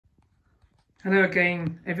Hello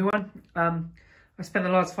again, everyone. I spent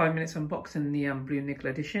the last 5 minutes unboxing the Blue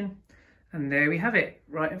Nickel Edition, and there we have it,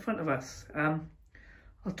 right in front of us.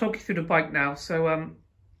 I'll talk you through the bike now. So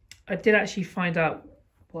I did actually find out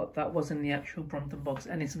what that was in the actual Brompton box,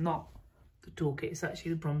 and it's not the toolkit, it's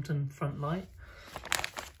actually the Brompton front light.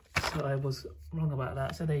 So I was wrong about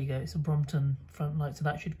that. So there you go, it's a Brompton front light, so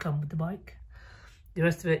that should come with the bike. The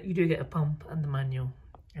rest of it, you do get a pump and the manual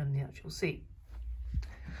and the actual seat.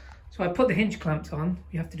 So I put the hinge clamps on.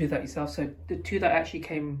 You have to do that yourself. So the two that actually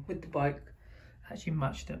came with the bike actually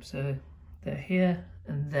matched up. So they're here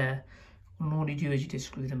and there. And all you do is you just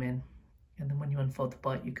screw them in. And then when you unfold the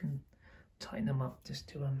bike, you can tighten them up just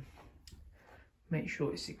to make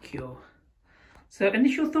sure it's secure. So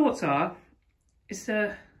initial thoughts are, it's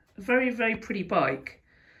a very, very pretty bike.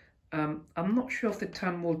 I'm not sure if the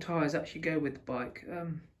tan wool tyres actually go with the bike.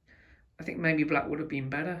 I think maybe black would have been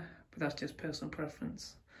better, but that's just personal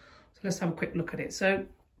preference. So let's have a quick look at it. So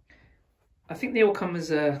I think they all come as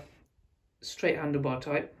a straight handlebar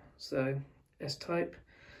type, so S-type.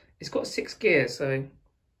 It's got 6 gears, so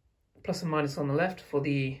plus and minus on the left for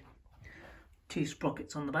the 2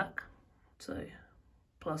 sprockets on the back. So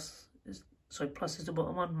plus is the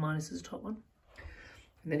bottom one, minus is the top one.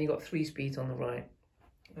 And then you've got 3 speeds on the right.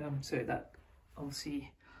 So that obviously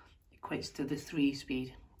equates to the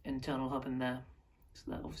 3-speed internal hub in there.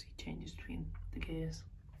 So that obviously changes between the gears.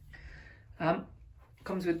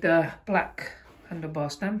 Comes with the black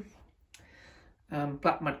handlebar stem,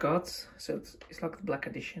 black mud guards, so it's like the black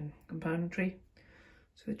edition componentry.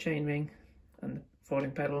 So the chain ring and the folding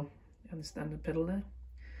pedal and the standard pedal there.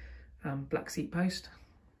 Black seat post,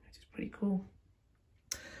 which is pretty cool.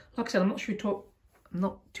 Like I said, I'm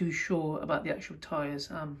not too sure about the actual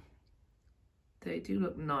tyres. They do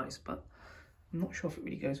look nice, but I'm not sure if it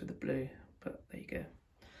really goes with the blue, but there you go.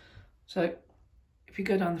 So if you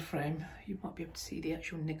go down the frame, you might be able to see the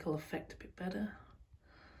actual nickel effect a bit better.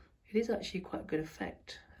 It is actually quite a good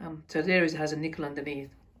effect. So there it has a nickel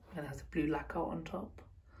underneath and it has a blue lacquer on top.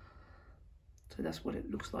 So that's what it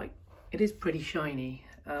looks like. It is pretty shiny.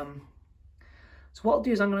 So what I'll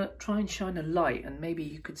do is I'm going to try and shine a light and maybe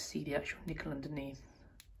you could see the actual nickel underneath.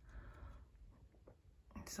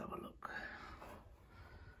 Let's have a look.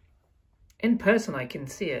 In person I can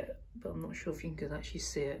see it, but I'm not sure if you can actually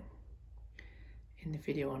see it in the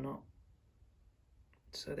video or not.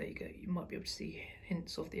 So there you go, you might be able to see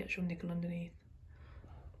hints of the actual nickel underneath,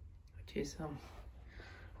 which is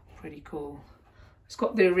pretty cool. It's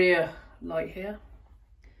got the rear light here,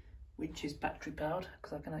 which is battery powered,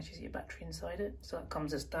 because I can actually see a battery inside it. So that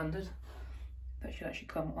comes as standard. That should actually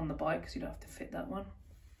come on the bike, so you don't have to fit that one.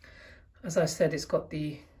 As I said, it's got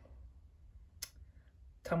the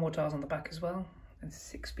tumble tires on the back as well, and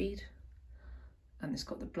 6-speed, and it's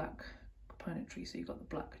got the black componentry, so you've got the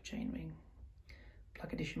black chain ring,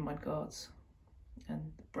 black edition mud guards, and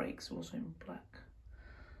the brakes also in black.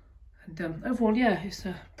 And overall, yeah, it's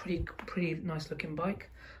a pretty nice looking bike.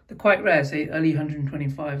 They're quite rare, so early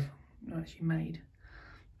 125 actually made.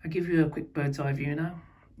 I'll give you a quick bird's eye view now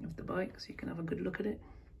of the bike so you can have a good look at it.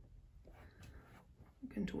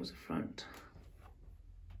 Going towards the front.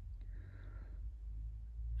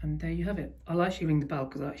 And there you have it. I'll actually ring the bell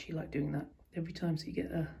because I actually like doing that every time so you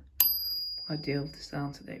get a idea of the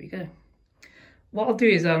sound. So there we go. What I'll do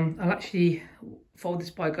is I'll actually fold this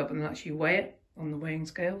bike up and I'll actually weigh it on the weighing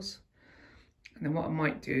scales. And then what I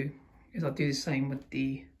might do is I'll do the same with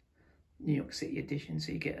the New York City edition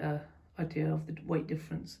so you get an idea of the weight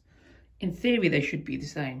difference. In theory they should be the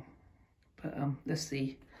same, but let's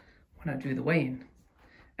see when I do the weigh-in.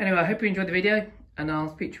 Anyway, I hope you enjoyed the video and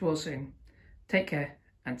I'll speak to you all soon. Take care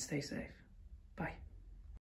and stay safe.